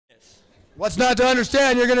What's not to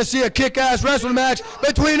understand? You're going to see a kick-ass wrestling match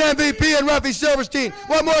between MVP and Ruffy Silverstein.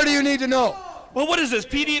 What more do you need to know? Well, what is this,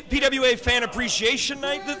 PWA Fan Appreciation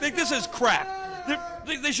Night? This is crap.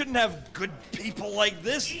 They shouldn't have good people like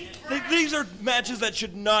this. These are matches that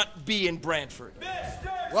should not be in Brantford.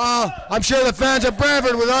 Well, I'm sure the fans of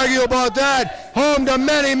Brantford would argue about that. Home to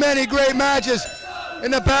many, many great matches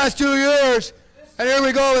in the past 2 years. And here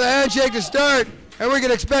we go with a handshake to start. And we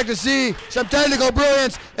can expect to see some technical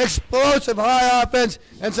brilliance, explosive high offense,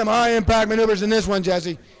 and some high impact maneuvers in this one,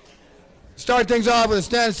 Jesse. Start things off with a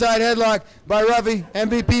stand side headlock by Ruffy.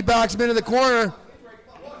 MVP backs him into the corner.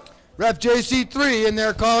 Ref JC3 in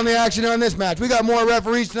there calling the action on this match. We got more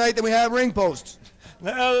referees tonight than we have ring posts.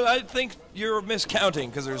 No, I think you're miscounting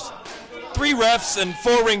because there's 3 refs and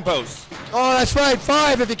 4 ring posts. Oh, that's right,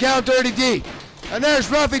 5 if you count Dirty D. And there's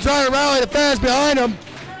Ruffy trying to rally the fans behind him.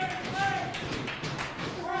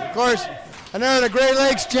 Of course, and there the Great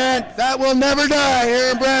Lakes chant, that will never die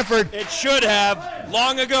here in Brantford. It should have,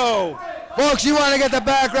 long ago. Folks, you want to get the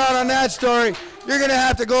background on that story, you're going to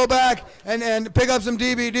have to go back and pick up some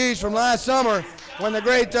DVDs from last summer when the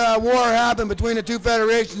great war happened between the two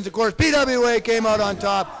federations. Of course, PWA came out on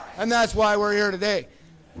top, and that's why we're here today.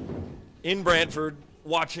 In Brantford,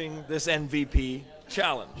 watching this MVP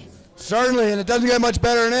challenge. Certainly, and it doesn't get much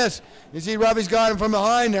better than this. You see Ruffy's got him from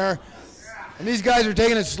behind there, and these guys are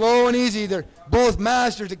taking it slow and easy. They're both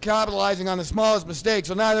masters at capitalizing on the smallest mistake,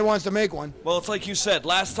 so neither wants to make one. Well, it's like you said,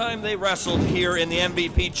 last time they wrestled here in the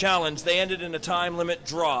MVP challenge, they ended in a time limit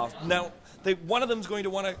draw. Now, one of them's going to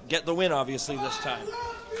want to get the win, obviously, this time.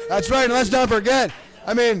 That's right, and let's not forget,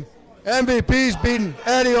 I mean, MVP's beaten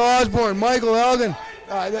Eddie Osborne, Michael Elgin.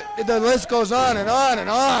 The list goes on and on and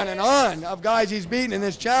on and on of guys he's beaten in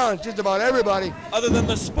this challenge, just about everybody. Other than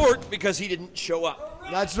the sport, because he didn't show up.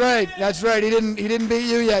 That's right, that's right. He didn't beat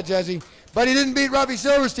you yet, Jesse. But he didn't beat Ruffy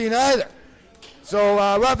Silverstein either. So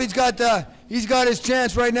Ruffy's got his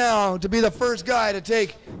chance right now to be the first guy to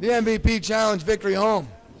take the MVP challenge victory home.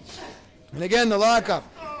 And again, the lockup.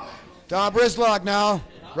 Top wrist lock now.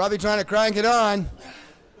 Ruffy trying to crank it on.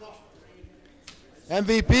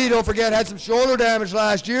 MVP, don't forget, had some shoulder damage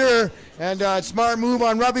last year, and smart move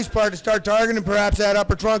on Ruffy's part to start targeting perhaps that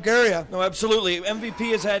upper trunk area. No, absolutely.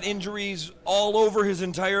 MVP has had injuries all over his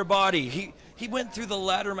entire body. He went through the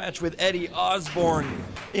ladder match with Eddie Osborne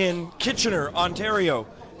in Kitchener, Ontario,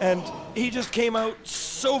 and he just came out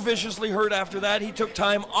so viciously hurt after that, he took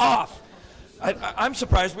time off. I'm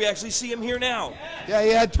surprised we actually see him here now. Yeah, he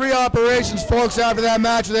had 3 operations, folks, after that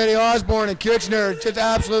match with Eddie Osborne in Kitchener. Just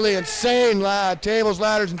absolutely insane tables,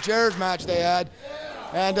 ladders, and chairs match they had.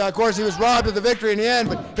 And, of course, he was robbed of the victory in the end.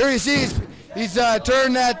 But here you see he's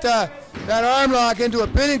turned that arm lock into a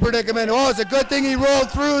pinning predicament. Oh, it's a good thing he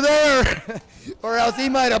rolled through there. Or else he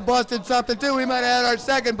might have busted something, too. We might have had our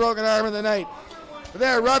second broken arm of the night. But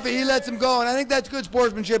there, Ruffy, he lets him go, and I think that's good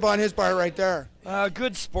sportsmanship on his part right there.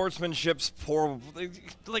 Good sportsmanship's poor.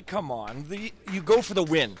 Like, come on. You go for the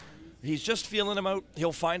win. He's just feeling him out.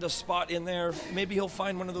 He'll find a spot in there. Maybe he'll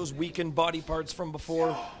find one of those weakened body parts from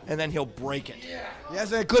before, and then he'll break it.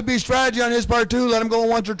 Yes, it could be strategy on his part, too. Let him go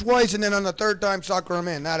once or twice, and then on the third time, sucker him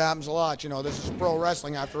in. That happens a lot. You know, this is pro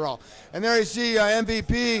wrestling after all. And there you see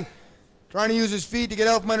MVP trying to use his feet to get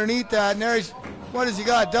out from underneath that. And there he's, what has he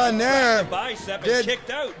got done there? Bicep and kicked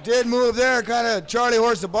out. Did move there, kind of Charlie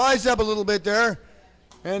horse the bicep a little bit there.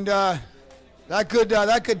 And that could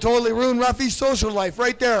totally ruin Ruffy's social life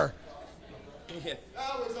right there. Yeah.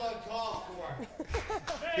 That was uncalled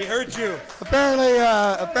for. He heard you. Apparently,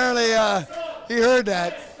 he heard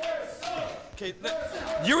that. Okay,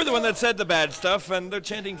 you were the one that said the bad stuff, and they're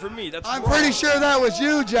chanting for me. I'm pretty sure that was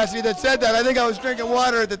you, Jesse, that said that. I think I was drinking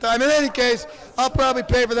water at the time. In any case, I'll probably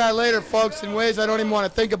pay for that later, folks, in ways I don't even want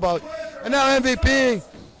to think about. And now MVP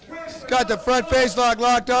got the front face lock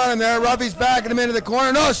locked on him there. Ruffy's backing him into the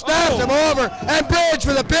corner. No, snaps him over, and bridge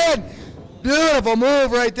for the pin. Beautiful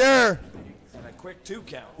move right there. And a quick 2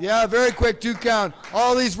 count. Yeah, very quick 2 count.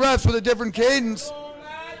 All these refs with a different cadence.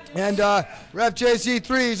 And Ref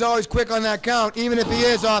JC3 is always quick on that count, even if he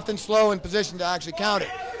is often slow in position to actually count it.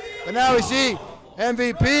 But now we see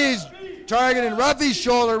MVP's targeting Ruffy's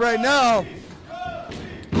shoulder right now.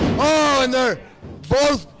 Oh, and they're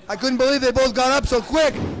both, I couldn't believe they both got up so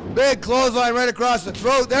quick. Big clothesline right across the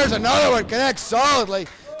throat. There's another one, connects solidly.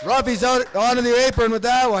 Ruffy's out onto the apron with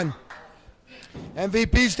that one.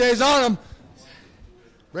 MVP stays on him.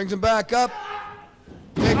 Brings him back up.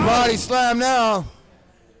 Big body slam now.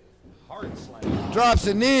 Drops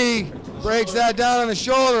the knee, breaks that down on the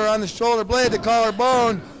shoulder blade, the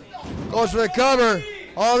collarbone, goes for the cover.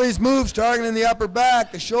 All these moves targeting the upper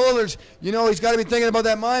back, the shoulders. You know, he's got to be thinking about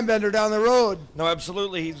that mind bender down the road. No,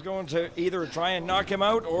 absolutely. He's going to either try and knock him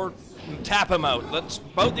out or tap him out. That's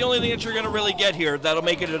about the only thing that you're going to really get here. That'll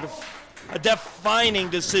make it a defining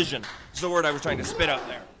decision. That's the word I was trying to spit out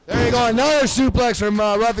there. There you go, another suplex from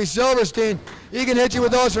Ruffy Silverstein. He can hit you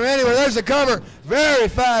with those from anywhere. There's the cover. Very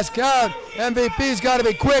fast count. MVP's got to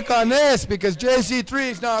be quick on this because JC3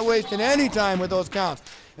 is not wasting any time with those counts.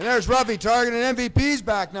 And there's Ruffy targeting MVP's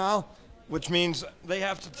back now. Which means they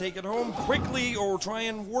have to take it home quickly or try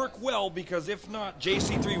and work well, because if not,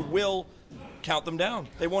 JC3 will count them down.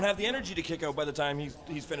 They won't have the energy to kick out by the time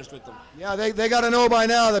he's finished with them. Yeah, they got to know by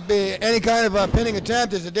now that any kind of a pinning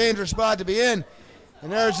attempt is a dangerous spot to be in.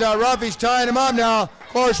 And there's Ruffy's tying him up now. Of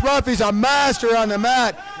course, Ruffy's a master on the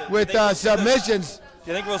mat with submissions. Do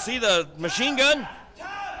you think we'll see the machine gun?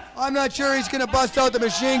 I'm not sure he's going to bust out the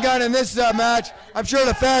machine gun in this match. I'm sure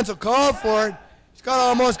the fans will call for it. He's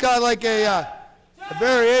almost got like a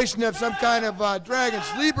variation of some kind of dragon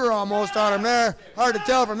sleeper almost on him there. Hard to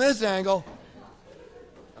tell from this angle.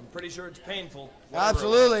 I'm pretty sure it's painful.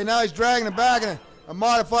 Absolutely. Now he's dragging it back in a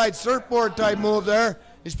modified surfboard type move there.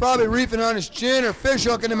 He's probably reefing on his chin or fish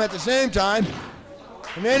hooking him at the same time.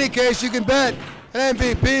 In any case, you can bet an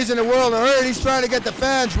MVP's in a world of hurt. He's trying to get the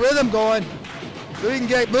fans' rhythm going so he can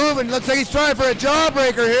get moving. Looks like he's trying for a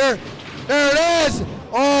jawbreaker here. There it is.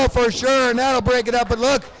 Oh, for sure, and that'll break it up. But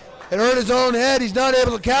look, it hurt his own head. He's not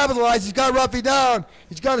able to capitalize. He's got Ruffy down.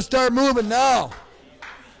 He's got to start moving now.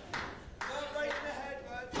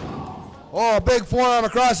 Oh, a big forearm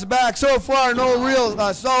across the back. So far, no real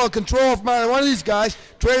solid control from either one of these guys.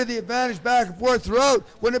 Traded the advantage back and forth throughout.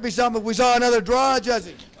 Wouldn't it be something if we saw another draw,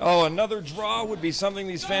 Jesse? Oh, another draw would be something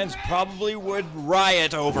these fans probably would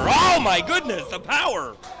riot over. Oh, my goodness, the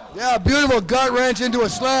power. Yeah, beautiful gut wrench into a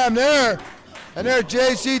slam there. And there's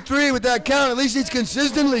JC3 with that count. At least he's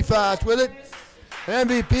consistently fast with it.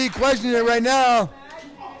 MVP questioning it right now.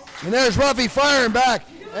 And there's Ruffy firing back.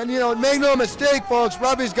 And, you know, make no mistake, folks,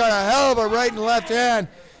 Ruffy's got a hell of a right and left hand.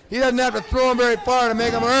 He doesn't have to throw him very far to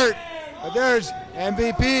make him hurt. But there's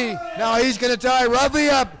MVP. Now he's going to tie Ruffy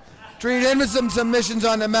up, treat him to some submissions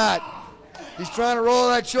on the mat. He's trying to roll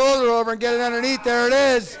that shoulder over and get it underneath. There it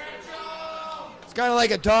is. It's kind of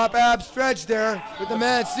like a top ab stretch there with the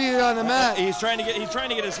man seated on the mat. He's trying to get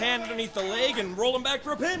his hand underneath the leg and roll him back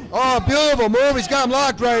for a pin. Oh, beautiful move. He's got him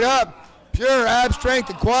locked right up. Pure ab strength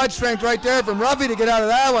and quad strength right there from Ruffy to get out of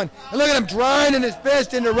that one. And look at him grinding his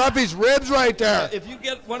fist into Ruffy's ribs right there. If you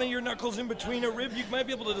get one of your knuckles in between a rib, you might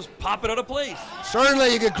be able to just pop it out of place.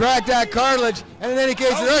 Certainly you could crack that cartilage, and in any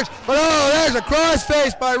case it hurts. But oh, there's a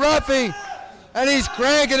crossface by Ruffy. And he's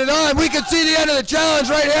cranking it on. We can see the end of the challenge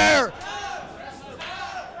right here.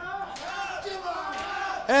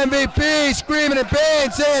 MVP screaming in pain,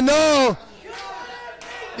 saying no.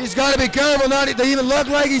 He's got to be careful not to even look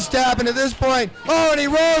like he's tapping at this point. Oh, and he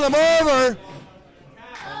rolled him over.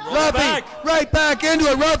 Ruffy right back into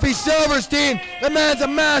it. Ruffy Silverstein. The man's a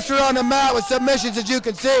master on the mat with submissions, as you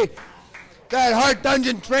can see. That Heart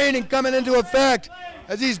Dungeon training coming into effect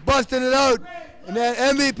as he's busting it out. And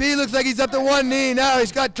then MVP looks like he's up to one knee now.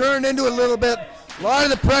 He's got turned into it a little bit. A lot of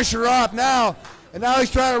the pressure off now. And now he's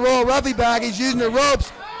trying to roll Ruffy back. He's using the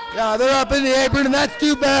ropes. Yeah, they're up in the apron, and that's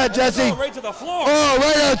too bad, Jesse. Right to the floor. Oh,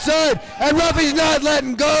 right outside. And Ruffy's not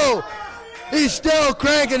letting go. He's still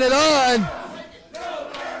cranking it on.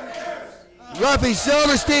 Ruffy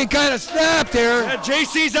Silverstein kind of snapped here. Yeah,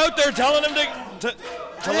 JC's out there telling him to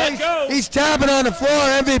let go. He's tapping on the floor.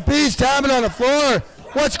 MVP's tapping on the floor.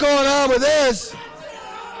 What's going on with this?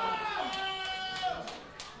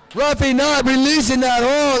 Ruffy not releasing that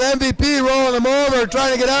hold. MVP rolling him over,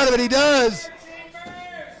 trying to get out of it. He does.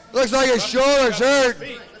 Looks like his shoulder's hurt.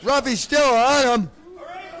 Ruffy's still on him.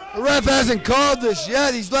 The ref hasn't called this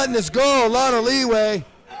yet. He's letting this go. A lot of leeway.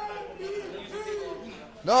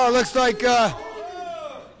 No, it looks like, well,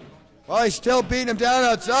 he's still beating him down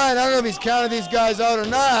outside. I don't know if he's counting these guys out or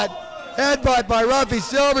not. Headbutt by Ruffy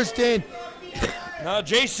Silverstein. Now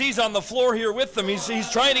JC's on the floor here with them. He's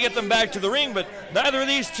trying to get them back to the ring, but neither of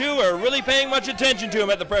these two are really paying much attention to him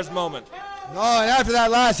at the present moment. No, and after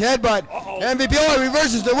that last headbutt, MVP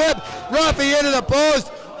reverses the whip. Ruffy into the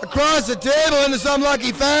post, across the table into some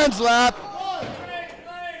lucky fan's lap.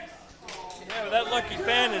 Yeah, but that lucky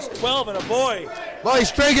fan is 12 and a boy. Well,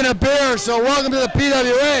 he's drinking a beer, so welcome to the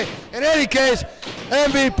PWA. In any case,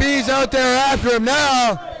 MVP's out there after him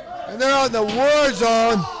now, and they're out in the war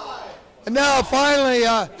zone. And now finally,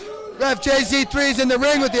 ref JC3's in the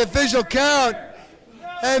ring with the official count.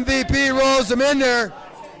 MVP rolls him in there.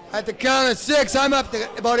 At the count of 6, I'm up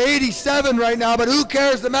to about 87 right now, but who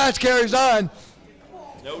cares? The match carries on.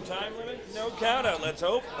 No time limit? no count out, let's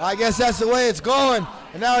hope. I guess that's the way it's going.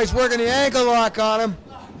 And now he's working the ankle lock on him.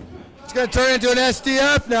 It's going to turn into an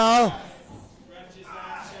STF now.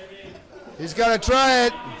 He's got to try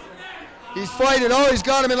it. He's fighting. Oh, he's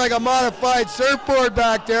got him in like a modified surfboard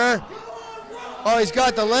back there. Oh, he's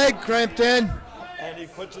got the leg crimped in. And he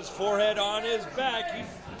puts his forehead on his back.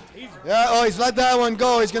 Yeah, oh, he's let that one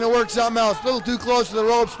go. He's going to work something else. A little too close to the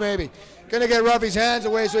ropes, maybe. Going to get Ruffy's hands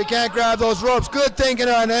away so he can't grab those ropes. Good thinking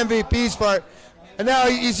on MVP's part. And now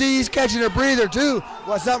you see he's catching a breather too.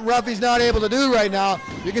 Well, something Ruffy's not able to do right now.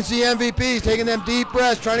 You can see MVP's taking them deep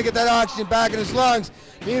breaths, trying to get that oxygen back in his lungs.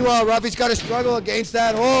 Meanwhile, Ruffy's got to struggle against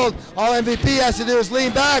that hold. All MVP has to do is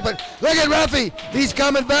lean back, but look at Ruffy. He's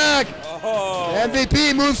coming back. Oh.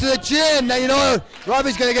 MVP moves to the chin. Now you know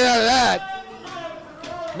Ruffy's going to get out of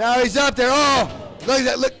that. Now he's up there. Oh, look at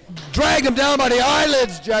that. Look, drag him down by the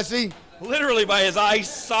eyelids, Jesse. Literally by his eye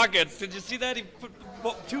sockets. Did you see that? He put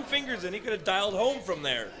 2 fingers in. He could have dialed home from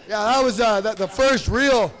there. Yeah, that was the first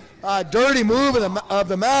real dirty move of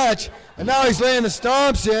the match. And now he's laying the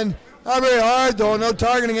stomps in. Not very hard, though. No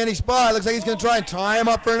targeting any spot. Looks like he's going to try and tie him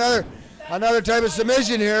up for another type of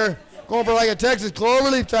submission here. Going for like a Texas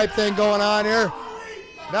cloverleaf type thing going on here.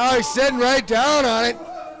 Now he's sitting right down on it.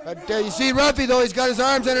 But you see Ruffy, though, he's got his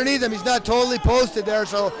arms underneath him. He's not totally posted there,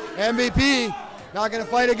 so MVP not going to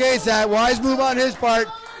fight against that. Wise move on his part.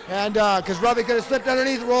 And because Ruffy could have slipped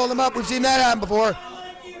underneath and rolled him up. We've seen that happen before.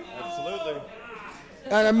 Absolutely.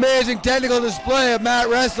 An amazing technical display of mat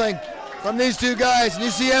wrestling from these two guys. And you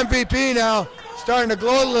see MVP now starting to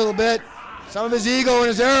gloat a little bit. Some of his ego and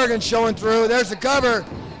his arrogance showing through. There's the cover.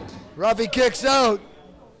 Ruffy kicks out.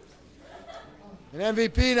 And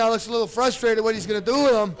MVP now looks a little frustrated what he's going to do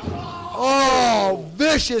with him. Oh,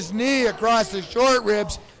 vicious knee across the short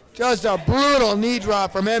ribs. Just a brutal knee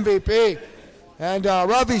drop from MVP. And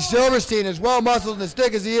Ruffy Silverstein, as well muscled in the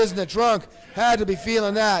stick as he is in the trunk, had to be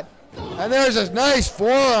feeling that. And there's a nice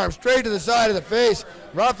forearm straight to the side of the face.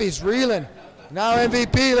 Ruffy's reeling. Now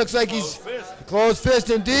MVP looks like he's closed fist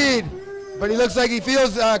indeed. But he looks like he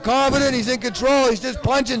feels confident. He's in control. He's just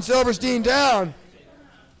punching Silverstein down.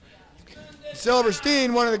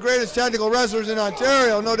 Silverstein, one of the greatest technical wrestlers in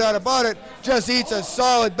Ontario, no doubt about it, just eats a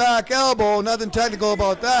solid back elbow. Nothing technical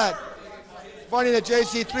about that. Funny that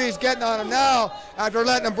JC3 is getting on him now after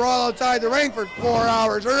letting him brawl outside the ring for 4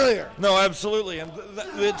 hours earlier. No, absolutely. And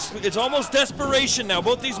it's almost desperation now.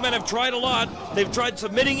 Both these men have tried a lot. They've tried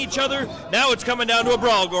submitting each other. Now it's coming down to a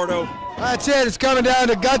brawl, Gordo. That's it. It's coming down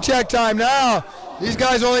to gut check time now. These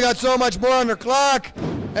guys only got so much more on their clock.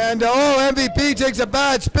 And, MVP takes a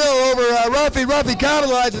bad spill over Ruffy. Ruffy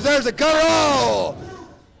capitalizes. There's the cover. Oh!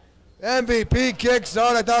 MVP kicks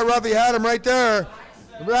out. I thought Ruffy had him right there.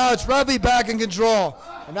 Now it's Ruffy back in control.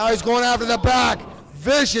 And now he's going after the back.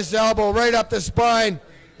 Vicious elbow right up the spine.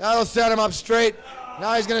 That'll set him up straight.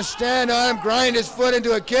 Now he's going to stand on him, grind his foot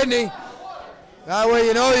into a kidney. That way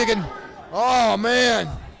you know you can... Oh, man.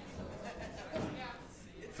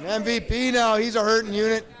 MVP now, he's a hurting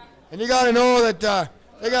unit. And you got to know that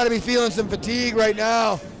they got to be feeling some fatigue right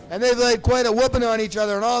now. And they've laid quite a whooping on each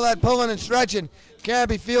other. And all that pulling and stretching can't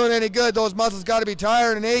be feeling any good. Those muscles got to be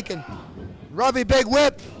tired and aching. Ruffy, big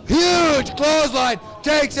whip, huge clothesline,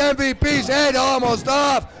 takes MVP's head almost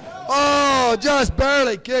off. Oh, just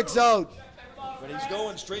barely kicks out. But he's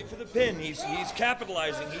going straight for the pin. He's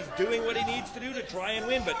capitalizing. He's doing what he needs to do to try and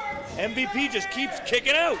win. But MVP just keeps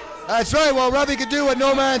kicking out. That's right. Well, Ruffy could do what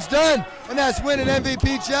no man's done, and that's win an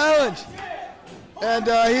MVP challenge. And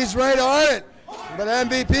he's right on it. But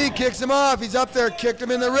MVP kicks him off. He's up there, kicked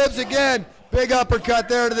him in the ribs again. Big uppercut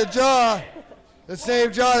there to the jaw. The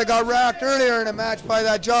same jaw that got racked earlier in a match by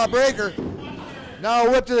that jawbreaker. Now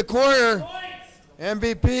a whip to the corner.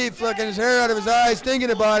 MVP flicking his hair out of his eyes,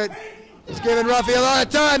 thinking about it. He's giving Ruffy a lot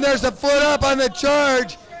of time. There's the foot up on the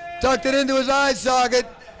charge. Tucked it into his eye socket.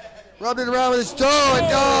 Rubbed it around with his toe.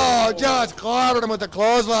 And just clobbered him with the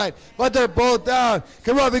clothesline. But they're both down.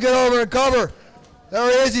 Can Ruffy get over and cover? There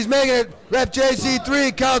he is. He's making it. Ref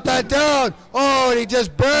JC3, count that down. Oh, and he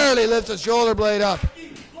just barely lifts the shoulder blade up.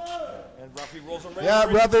 Ruffy rolls him right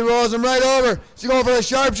over. Ruffy rolls him right over. Is he going for the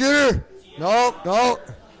sharpshooter? No.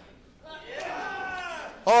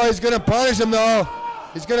 Oh, he's going to punish him, though.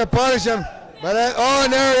 He's going to punish him. But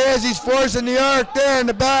and there he is. He's forcing the arc there in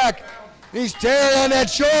the back. He's tearing on that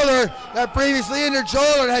shoulder, that previously injured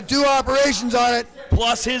shoulder, and had 2 operations on it.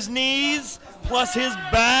 Plus his knees, plus his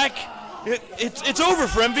back. It's over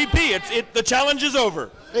for MVP. The challenge is over.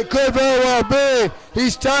 It could very well be.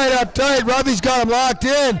 He's tied up tight. Ruffy's got him locked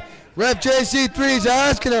in. Ref JC3 is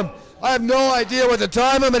asking him. I have no idea what the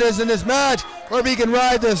time limit is in this match, or if he can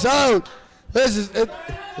ride this out. This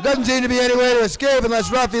There doesn't seem to be any way to escape unless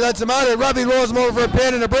Ruffy lets him out of it. Ruffy rolls him over for a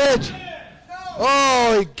pin and a bridge.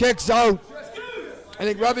 Oh, he kicks out. I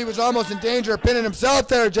think Ruffy was almost in danger of pinning himself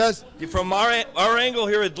there, Jess. From our angle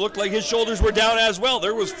here, it looked like his shoulders were down as well.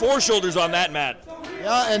 There was 4 shoulders on that mat.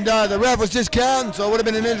 Yeah, and the ref was just counting, so it would have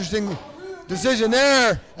been an interesting decision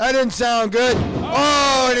there. That didn't sound good.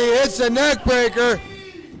 Oh, and he hits a neck breaker.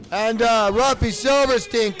 And Ruffy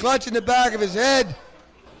Silverstein clutching the back of his head.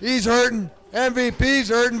 He's hurting. MVP's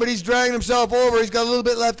hurting, but he's dragging himself over. He's got a little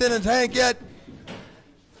bit left in his tank yet.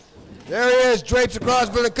 There he is, drapes across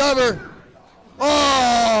for the cover.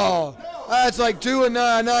 Oh, that's like 2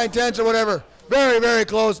 9/10 or whatever. Very, very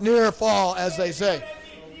close, near fall, as they say.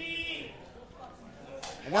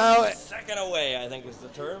 And now, 1 second away, I think is the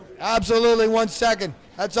term. Absolutely 1 second.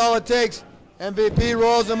 That's all it takes. MVP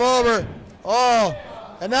rolls him over. Oh,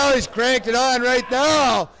 and now he's cranked it on right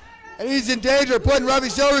now. And he's in danger of putting Ruffy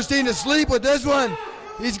Silverstein to sleep with this one.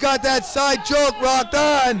 He's got that side choke rocked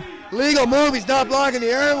on. Legal move, he's not blocking the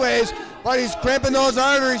airways, but he's crimping those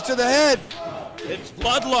arteries to the head. It's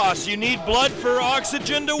blood loss. You need blood for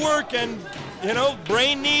oxygen to work, and, you know,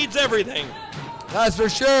 brain needs everything. That's for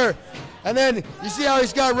sure. And then you see how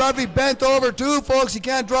he's got Ruffy bent over too, folks. He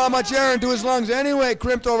can't draw much air into his lungs anyway,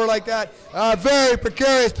 crimped over like that. Very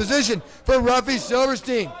precarious position for Ruffy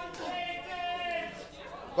Silverstein.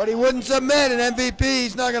 But he wouldn't submit, and MVP,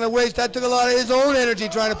 he's not going to waste. That took a lot of his own energy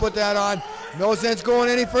trying to put that on. No sense going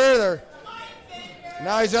any further.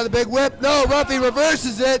 Now he's got the big whip. No, Ruffy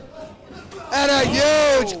reverses it. And a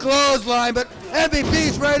huge clothesline, but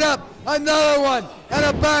MVP's right up. Another one, and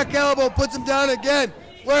a back elbow puts him down again.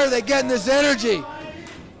 Where are they getting this energy?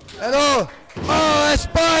 And oh, a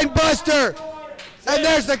spine buster. And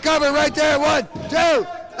there's the cover right there. 1, 2,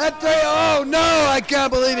 and 3. Oh no, I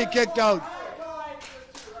can't believe he kicked out.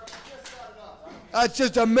 That's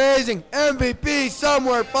just amazing. MVP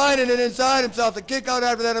somewhere finding it inside himself to kick out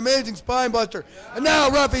after that amazing spine buster. And now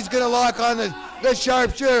Ruffy's gonna lock on the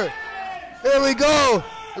sharpshooter. Here we go.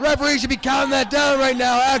 The referee should be counting that down right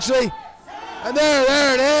now, actually. And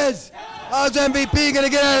there it is. How's MVP gonna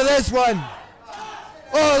get out of this one?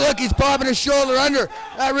 Oh, look, he's popping his shoulder under.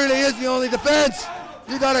 That really is the only defense.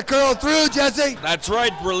 You gotta curl through, Jesse. That's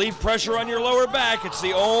right, relieve pressure on your lower back. It's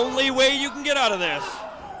the only way you can get out of this.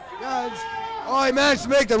 Guys. Oh, he managed to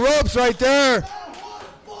make the ropes right there.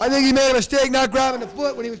 I think he made a mistake not grabbing the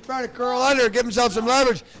foot when he was trying to curl under, give himself some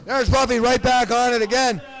leverage. There's Ruffy right back on it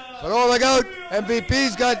again. But oh, look out,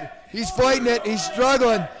 he's fighting it, he's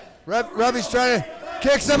struggling. Ruffy's trying to,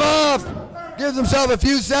 kicks him off, gives himself a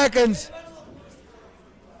few seconds.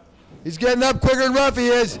 He's getting up quicker than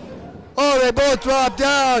Ruffy is. Oh, they both dropped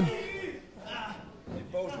down. They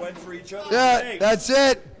both went for each other. Yeah, that's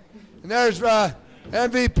it. And there's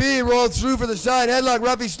MVP rolls through for the side headlock.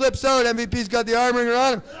 Ruffy slips out, MVP's got the arm wringer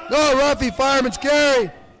on him. No, Ruffy, fireman's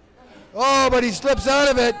carry. Oh, but he slips out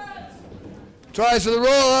of it. Tries for the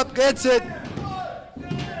roll up, gets it.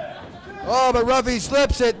 Oh, but Ruffy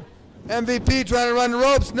slips it. MVP trying to run the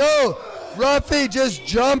ropes. No, Ruffy just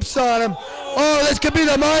jumps on him. Oh, this could be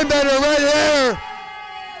the mind bender right here.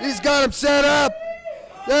 He's got him set up.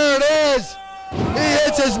 There it is. He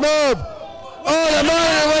hits his move. Oh, the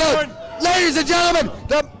monitor went out. Ladies and gentlemen,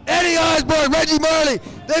 Eddie Osborne, Reggie Marley,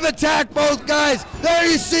 they've attacked both guys. There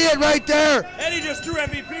you see it right there. Eddie just threw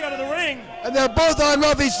MVP out of the ring. And they're both on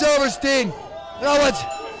Ruffy Silverstein. You know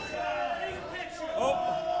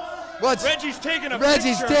what's Reggie's taking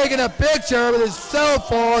a picture with his cell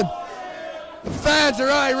phone. The fans are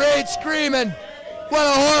irate, screaming. What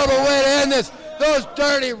a horrible way to end this. Those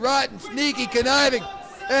dirty, rotten, sneaky, conniving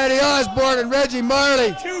Eddie Osborne and Reggie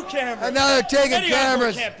Marley. 2 cameras. And now they're taking Eddie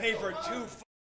cameras. Osborne can't pay for 2